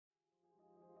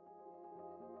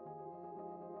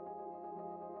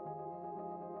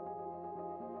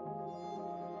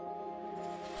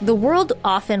The world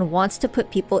often wants to put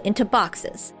people into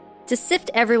boxes, to sift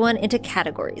everyone into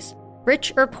categories,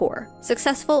 rich or poor,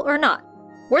 successful or not,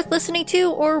 worth listening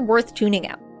to or worth tuning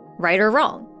out, right or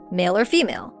wrong, male or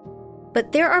female.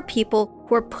 But there are people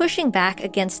who are pushing back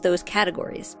against those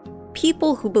categories,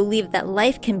 people who believe that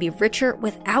life can be richer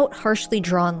without harshly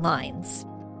drawn lines.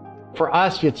 For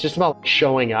us, it's just about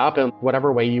showing up, and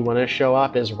whatever way you want to show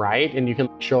up is right. And you can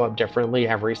show up differently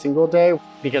every single day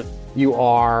because you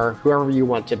are whoever you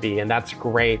want to be. And that's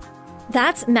great.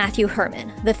 That's Matthew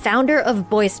Herman, the founder of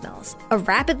Boy Smells, a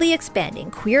rapidly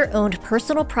expanding queer-owned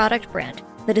personal product brand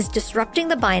that is disrupting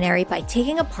the binary by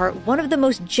taking apart one of the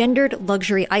most gendered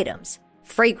luxury items,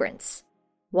 fragrance.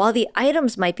 While the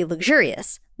items might be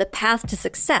luxurious, the path to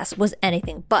success was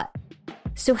anything but.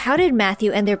 So how did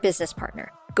Matthew and their business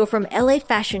partner go from LA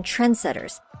fashion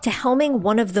trendsetters to helming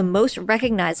one of the most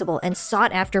recognizable and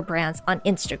sought-after brands on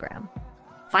Instagram?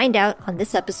 Find out on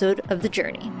this episode of The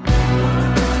Journey.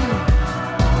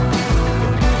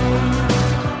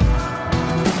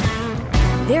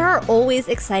 There are always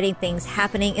exciting things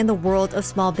happening in the world of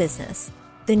small business.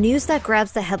 The news that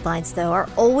grabs the headlines, though, are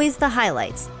always the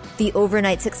highlights. The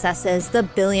overnight successes, the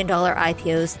billion-dollar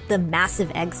IPOs, the massive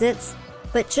exits.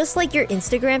 But just like your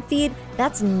Instagram feed,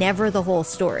 that's never the whole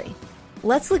story.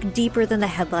 Let's look deeper than the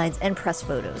headlines and press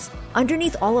photos.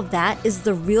 Underneath all of that is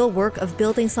the real work of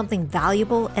building something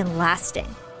valuable and lasting.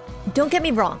 Don't get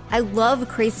me wrong, I love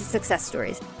crazy success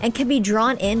stories and can be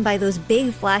drawn in by those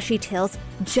big flashy tales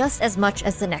just as much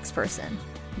as the next person.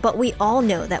 But we all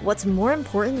know that what's more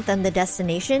important than the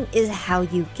destination is how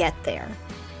you get there.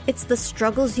 It's the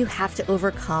struggles you have to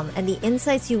overcome and the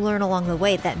insights you learn along the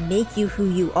way that make you who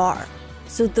you are.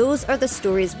 So those are the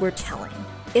stories we're telling.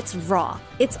 It's raw,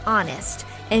 it's honest,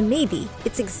 and maybe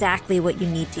it's exactly what you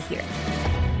need to hear.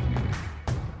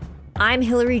 I'm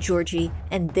Hillary Georgie,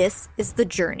 and this is The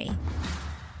Journey.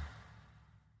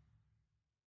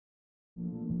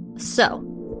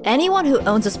 So, anyone who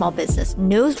owns a small business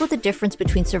knows what the difference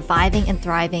between surviving and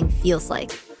thriving feels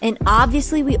like. And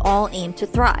obviously, we all aim to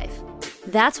thrive.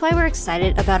 That's why we're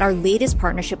excited about our latest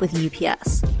partnership with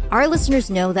UPS. Our listeners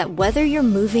know that whether you're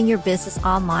moving your business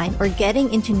online or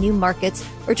getting into new markets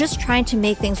or just trying to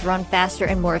make things run faster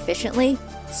and more efficiently,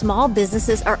 small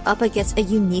businesses are up against a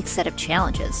unique set of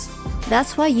challenges.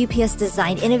 That's why UPS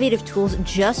designed innovative tools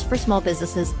just for small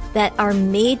businesses that are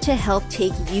made to help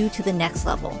take you to the next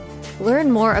level. Learn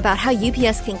more about how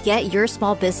UPS can get your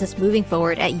small business moving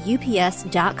forward at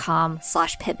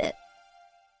ups.com/pivot.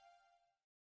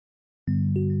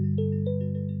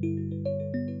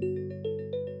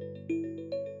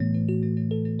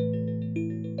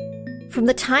 From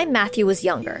the time Matthew was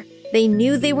younger, they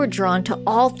knew they were drawn to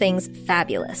all things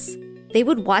fabulous. They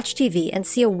would watch TV and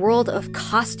see a world of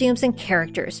costumes and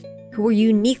characters who were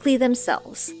uniquely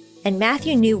themselves. And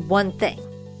Matthew knew one thing: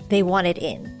 they wanted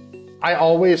in. I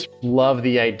always love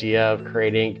the idea of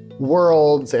creating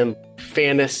worlds and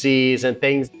fantasies and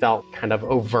things that felt kind of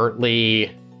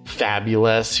overtly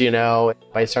fabulous, you know.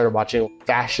 I started watching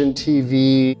fashion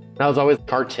TV. I was always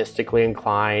artistically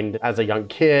inclined as a young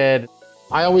kid.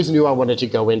 I always knew I wanted to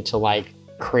go into like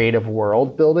creative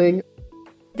world building.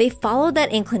 They followed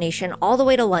that inclination all the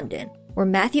way to London, where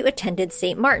Matthew attended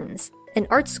St. Martin's, an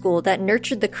art school that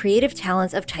nurtured the creative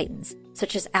talents of titans,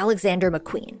 such as Alexander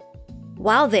McQueen.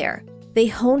 While there, they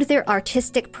honed their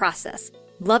artistic process,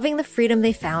 loving the freedom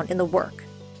they found in the work.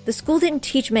 The school didn't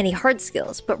teach many hard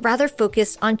skills, but rather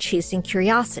focused on chasing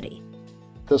curiosity.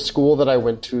 The school that I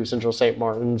went to, Central St.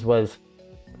 Martin's, was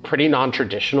pretty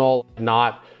non-traditional,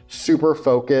 not super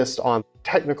focused on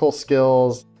technical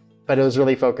skills, but it was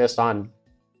really focused on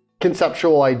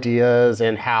conceptual ideas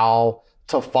and how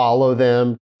to follow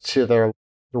them to their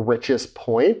richest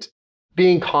point.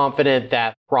 Being confident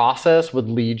that process would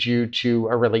lead you to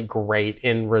a really great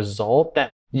end result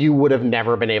that you would have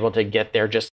never been able to get there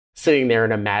just sitting there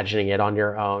and imagining it on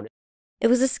your own. It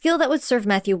was a skill that would serve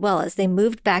Matthew well as they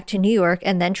moved back to New York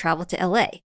and then traveled to LA,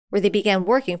 where they began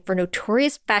working for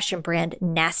notorious fashion brand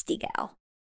Nasty Gal.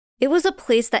 It was a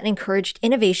place that encouraged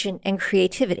innovation and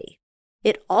creativity.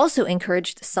 It also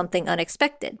encouraged something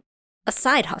unexpected, a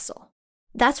side hustle.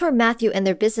 That's where Matthew and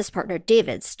their business partner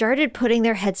David started putting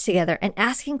their heads together and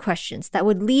asking questions that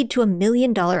would lead to $1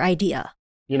 million idea.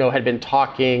 You know, had been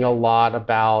talking a lot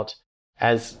about,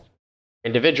 as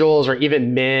individuals or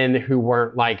even men who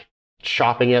weren't like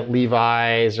shopping at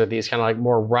Levi's or these kind of like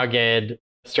more rugged,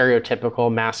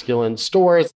 stereotypical masculine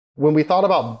stores. When we thought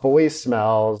about Boy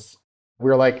Smells, we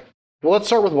were like, well, let's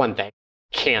start with one thing: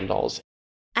 candles.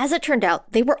 As it turned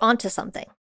out, they were onto something.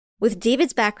 With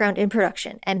David's background in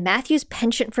production and Matthew's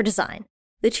penchant for design,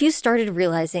 the two started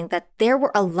realizing that there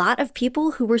were a lot of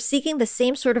people who were seeking the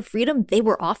same sort of freedom they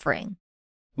were offering.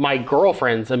 My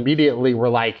girlfriends immediately were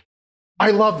like,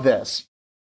 I love this.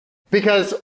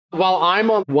 Because while I'm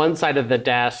on one side of the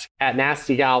desk at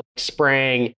Nasty Gal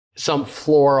spraying some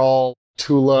floral,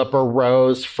 tulip, or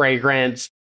rose fragrance,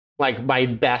 like my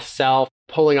best self,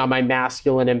 pulling on my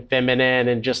masculine and feminine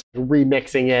and just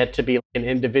remixing it to be an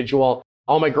individual,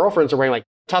 all my girlfriends are wearing like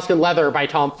Tuscan Leather by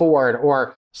Tom Ford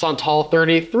or Santal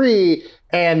 33,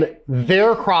 and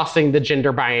they're crossing the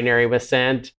gender binary with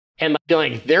scent and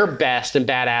feeling like their best and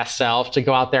badass self to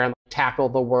go out there and tackle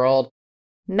the world.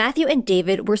 Matthew and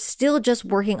David were still just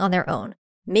working on their own,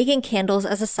 making candles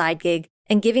as a side gig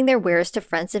and giving their wares to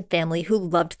friends and family who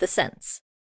loved the scents.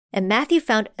 And Matthew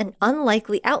found an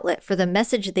unlikely outlet for the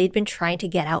message they'd been trying to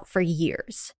get out for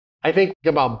years. I think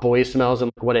about Boy Smells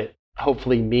and what it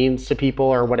hopefully means to people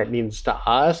or what it means to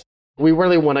us. We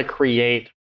really want to create,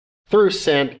 through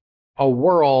scent, a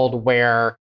world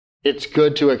where it's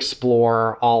good to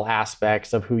explore all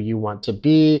aspects of who you want to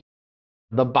be.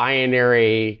 The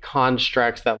binary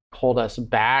constructs that hold us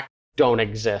back don't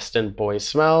exist in Boy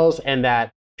Smells, and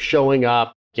that showing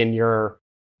up in your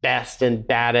best and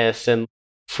baddest and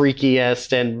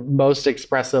freakiest and most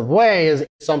expressive way is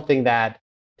something that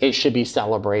it should be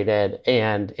celebrated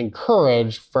and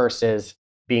encouraged versus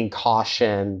being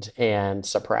cautioned and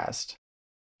suppressed.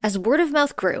 As word of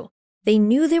mouth grew, they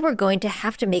knew they were going to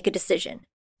have to make a decision.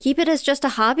 Keep it as just a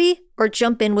hobby or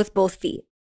jump in with both feet.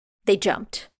 They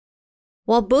jumped.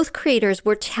 While both creators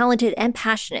were talented and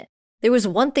passionate, there was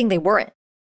one thing they weren't: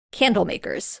 candle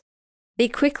makers. They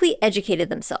quickly educated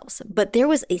themselves, but there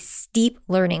was a steep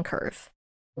learning curve.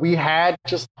 We had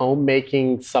just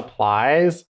homemaking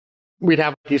supplies. We'd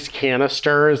have these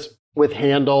canisters with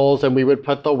handles and we would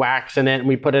put the wax in it and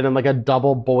we put it in like a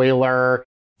double boiler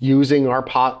using our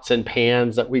pots and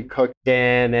pans that we cooked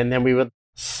in, and then we would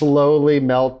slowly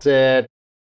melt it.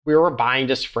 We were buying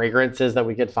just fragrances that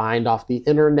we could find off the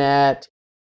internet.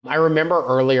 I remember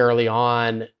early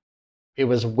on, it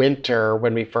was winter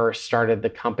when we first started the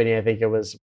company. I think it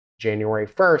was January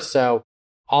 1st. So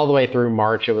all the way through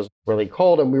March, it was really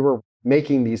cold. And we were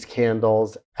making these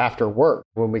candles after work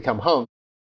when we come home.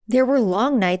 There were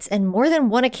long nights and more than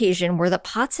one occasion where the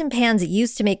pots and pans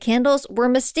used to make candles were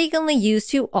mistakenly used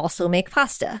to also make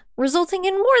pasta, resulting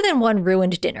in more than one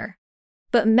ruined dinner.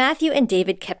 But Matthew and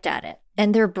David kept at it,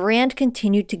 and their brand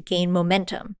continued to gain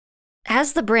momentum.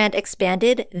 As the brand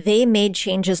expanded, they made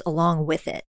changes along with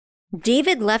it.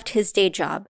 David left his day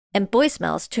job, and Boy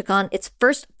Smells took on its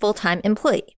first full-time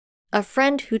employee, a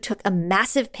friend who took a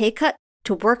massive pay cut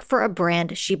to work for a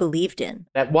brand she believed in.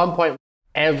 At one point,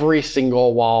 every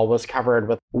single wall was covered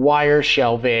with wire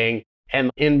shelving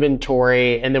and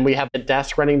inventory. And then we have the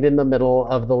desk running in the middle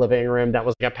of the living room that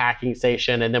was like a packing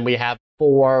station. And then we have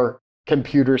 4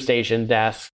 computer station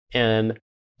desks in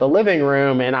the living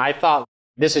room. And I thought,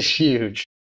 this is huge.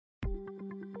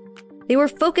 They were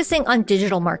focusing on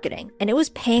digital marketing, and it was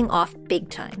paying off big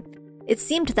time. It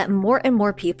seemed that more and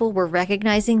more people were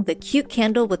recognizing the cute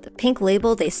candle with the pink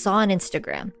label they saw on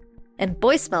Instagram, and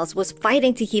Boy Smells was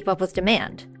fighting to keep up with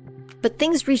demand. But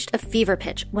things reached a fever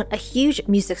pitch when a huge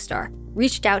music star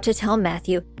reached out to tell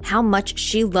Matthew how much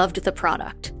she loved the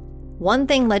product. One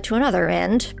thing led to another,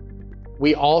 and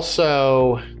we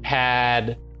also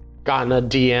had gotten a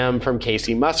DM from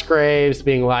Casey Musgraves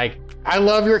being like, I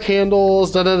love your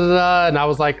candles, da da da da. And I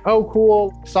was like, oh,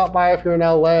 cool. Stop by if you're in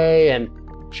LA. And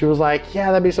she was like,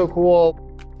 yeah, that'd be so cool.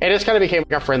 It just kind of became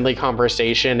like a friendly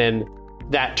conversation. And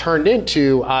that turned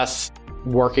into us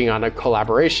working on a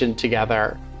collaboration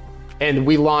together. And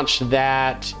we launched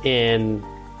that in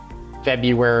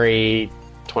February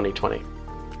 2020.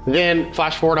 Then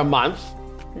flash forward a month.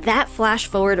 That flash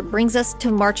forward brings us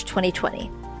to March 2020.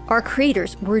 Our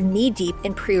creators were knee-deep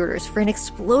in pre-orders for an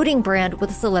exploding brand with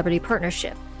a celebrity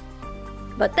partnership.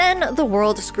 But then the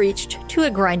world screeched to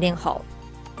a grinding halt.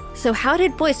 So how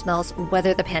did Boy Smells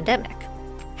weather the pandemic?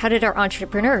 How did our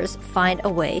entrepreneurs find a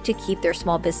way to keep their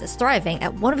small business thriving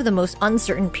at one of the most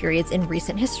uncertain periods in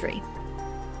recent history?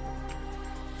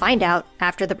 Find out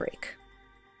after the break.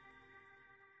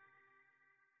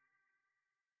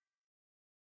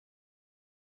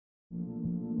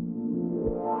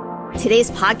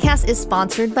 Today's podcast is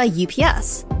sponsored by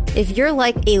UPS. If you're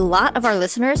like a lot of our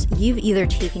listeners, you've either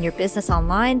taken your business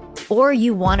online or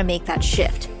you want to make that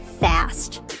shift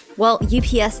fast. Well,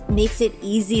 UPS makes it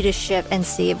easy to ship and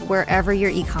save wherever your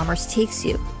e-commerce takes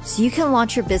you, so you can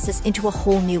launch your business into a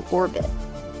whole new orbit.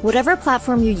 Whatever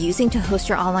platform you're using to host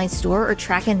your online store or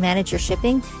track and manage your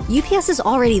shipping, UPS is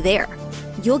already there.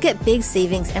 You'll get big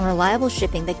savings and reliable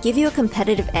shipping that give you a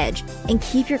competitive edge and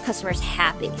keep your customers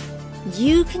happy.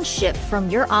 You can ship from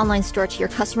your online store to your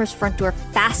customer's front door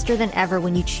faster than ever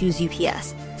when you choose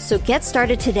UPS. So get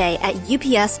started today at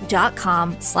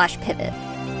ups.com/pivot.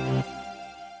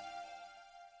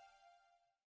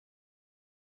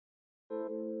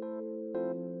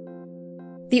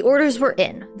 The orders were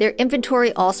in, their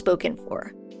inventory all spoken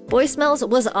for. Boy Smells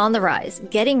was on the rise,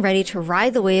 getting ready to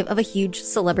ride the wave of a huge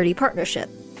celebrity partnership.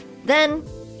 Then,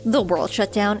 the world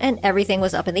shut down and everything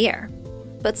was up in the air.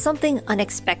 But something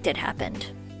unexpected happened.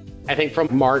 I think from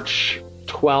March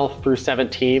 12th through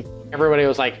 17th, everybody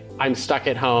was like, I'm stuck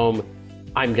at home.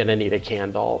 I'm going to need a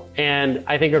candle. And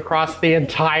I think across the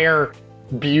entire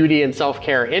beauty and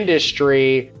self-care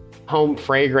industry, home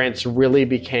fragrance really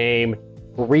became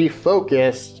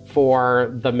refocused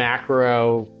for the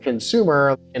macro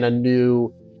consumer in a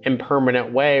new and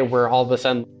permanent way, where all of a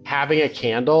sudden having a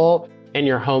candle and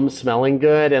your home smelling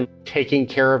good and taking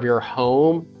care of your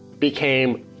home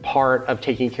became part of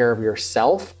taking care of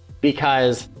yourself,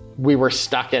 because we were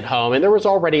stuck at home. And there was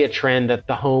already a trend that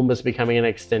the home was becoming an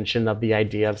extension of the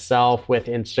idea of self, with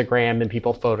Instagram and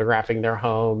people photographing their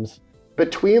homes.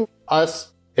 Between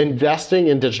us investing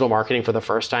in digital marketing for the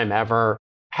first time ever,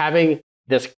 having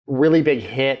this really big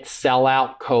hit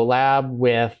sellout collab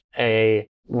with a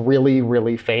really,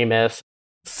 really famous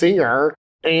singer,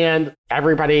 and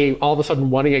everybody all of a sudden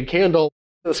wanting a candle,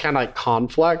 this kind of like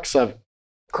conflux of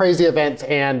crazy events.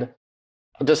 And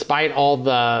despite all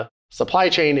the supply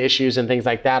chain issues and things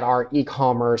like that, our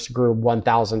e-commerce grew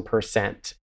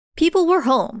 1,000%. People were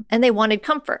home and they wanted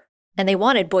comfort, and they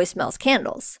wanted Boy Smells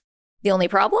candles. The only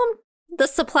problem? The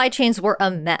supply chains were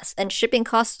a mess and shipping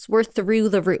costs were through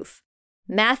the roof.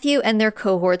 Matthew and their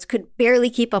cohorts could barely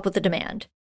keep up with the demand.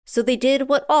 So they did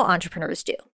what all entrepreneurs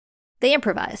do. They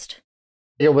improvised.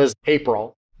 It was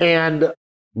April and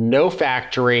no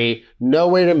factory, no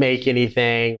way to make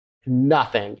anything,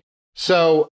 nothing.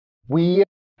 So we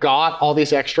got all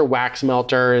these extra wax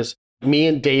melters. Me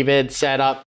and David set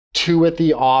up 2 at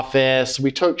the office.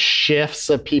 We took shifts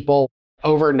of people.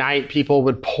 Overnight, people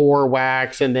would pour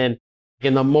wax, and then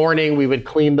in the morning, we would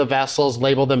clean the vessels,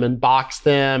 label them and box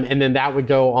them, and then that would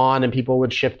go on and people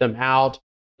would ship them out.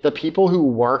 The people who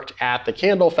worked at the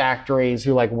candle factories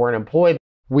who weren't employed,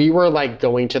 we were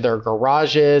going to their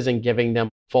garages and giving them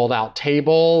fold out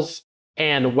tables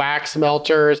and wax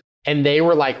melters. And they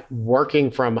were working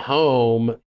from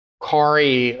home.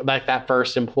 Kari, that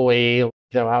first employee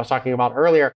that I was talking about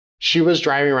earlier, she was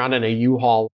driving around in a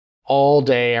U-Haul all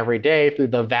day, every day through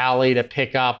the valley to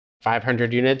pick up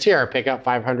 500 units here, pick up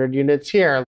 500 units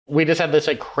here. We just had this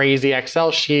crazy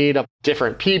Excel sheet of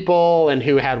different people and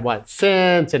who had what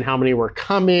scents and how many were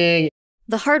coming.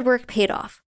 The hard work paid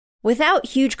off. Without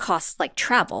huge costs like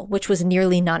travel, which was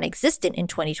nearly non-existent in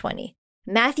 2020,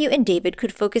 Matthew and David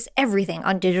could focus everything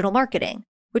on digital marketing,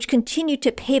 which continued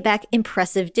to pay back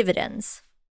impressive dividends.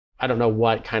 I don't know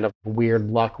what kind of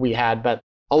weird luck we had, but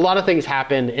a lot of things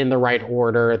happened in the right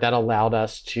order that allowed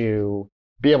us to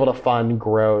be able to fund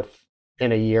growth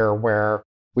in a year where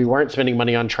we weren't spending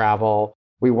money on travel.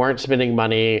 We weren't spending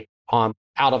money on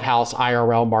out-of-house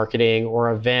IRL marketing or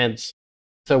events.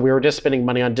 So we were just spending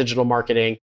money on digital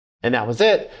marketing, and that was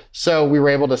it. So we were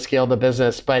able to scale the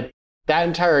business. But that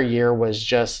entire year was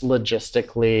just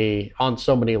logistically, on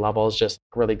so many levels, just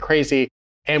really crazy.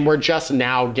 And we're just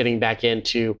now getting back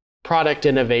into product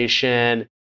innovation.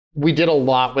 We did a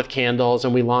lot with candles,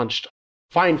 and we launched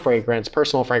fine fragrance,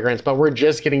 personal fragrance, but we're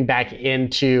just getting back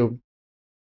into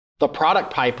the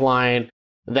product pipeline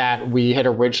that we had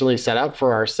originally set up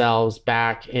for ourselves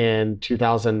back in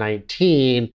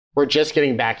 2019. We're just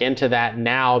getting back into that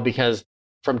now, because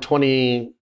from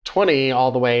 2020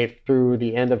 all the way through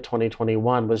the end of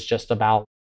 2021 was just about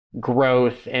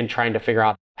growth and trying to figure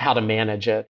out how to manage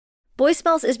it. Boy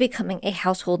Smells is becoming a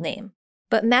household name,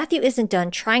 but Matthew isn't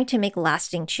done trying to make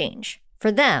lasting change.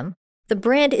 For them, the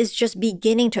brand is just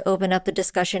beginning to open up the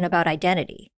discussion about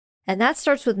identity. And that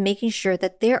starts with making sure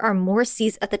that there are more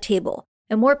seats at the table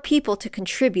and more people to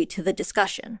contribute to the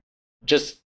discussion.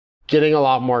 Just getting a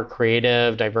lot more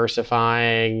creative,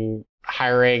 diversifying,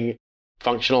 hiring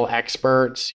functional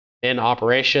experts in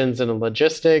operations and in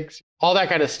logistics, all that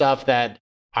kind of stuff that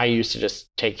I used to just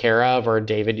take care of, or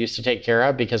David used to take care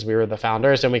of, because we were the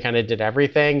founders and we kind of did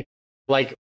everything.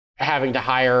 Having to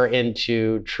hire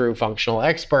into true functional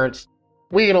experts,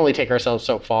 we can only take ourselves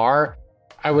so far.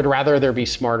 I would rather there be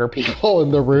smarter people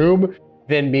in the room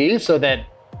than me, so that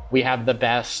we have the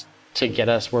best to get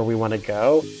us where we want to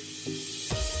go.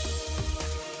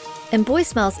 And Boy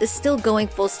Smells is still going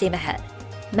full steam ahead.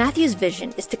 Matthew's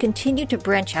vision is to continue to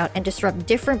branch out and disrupt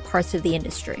different parts of the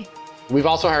industry. We've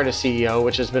also hired a CEO,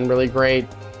 which has been really great.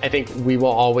 I think we will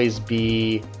always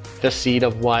be the seed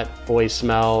of what Boy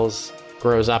Smells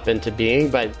grows up into being,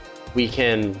 but we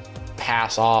can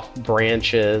pass off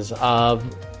branches of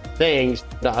things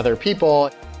to other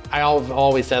people. I've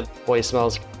always said Boy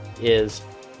Smells is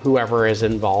whoever is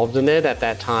involved in it at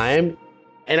that time.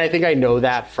 And I think I know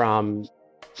that from,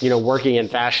 working in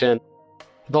fashion.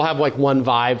 They'll have like one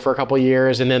vibe for a couple of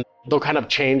years and then they'll kind of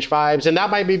change vibes. And that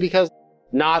might be because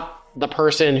not the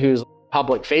person who's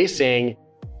public facing,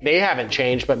 they haven't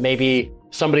changed, but maybe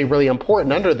somebody really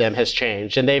important under them has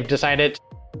changed and they've decided to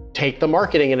take the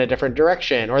marketing in a different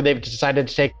direction, or they've decided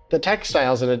to take the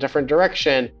textiles in a different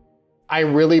direction. I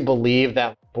really believe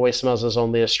that Boy Smells is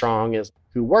only as strong as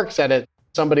who works at it.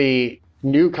 Somebody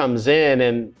new comes in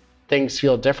and things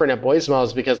feel different at Boy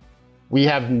Smells because we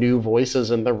have new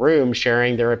voices in the room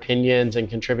sharing their opinions and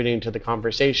contributing to the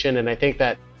conversation. And I think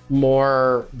that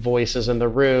more voices in the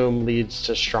room leads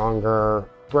to stronger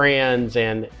brands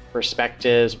and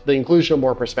perspectives. The inclusion of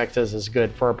more perspectives is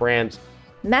good for a brand.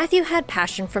 Matthew had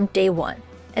passion from day one,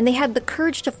 and they had the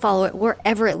courage to follow it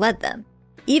wherever it led them,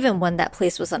 even when that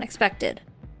place was unexpected.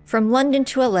 From London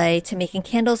to LA to making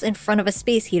candles in front of a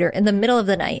space heater in the middle of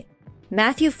the night,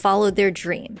 Matthew followed their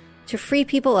dream to free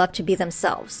people up to be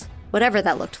themselves, whatever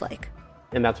that looked like.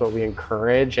 And that's what we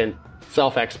encourage. And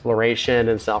self-exploration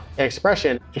and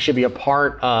self-expression, it should be a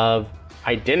part of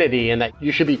identity, and that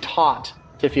you should be taught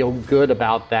to feel good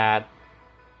about that.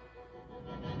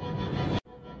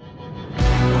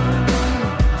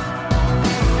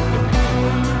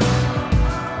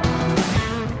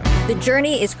 The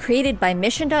Journey is created by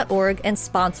Mission.org and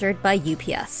sponsored by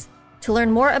UPS. To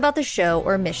learn more about the show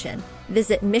or Mission,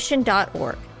 visit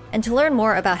Mission.org. And to learn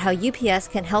more about how UPS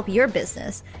can help your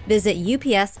business, visit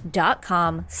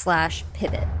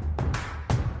ups.com/pivot.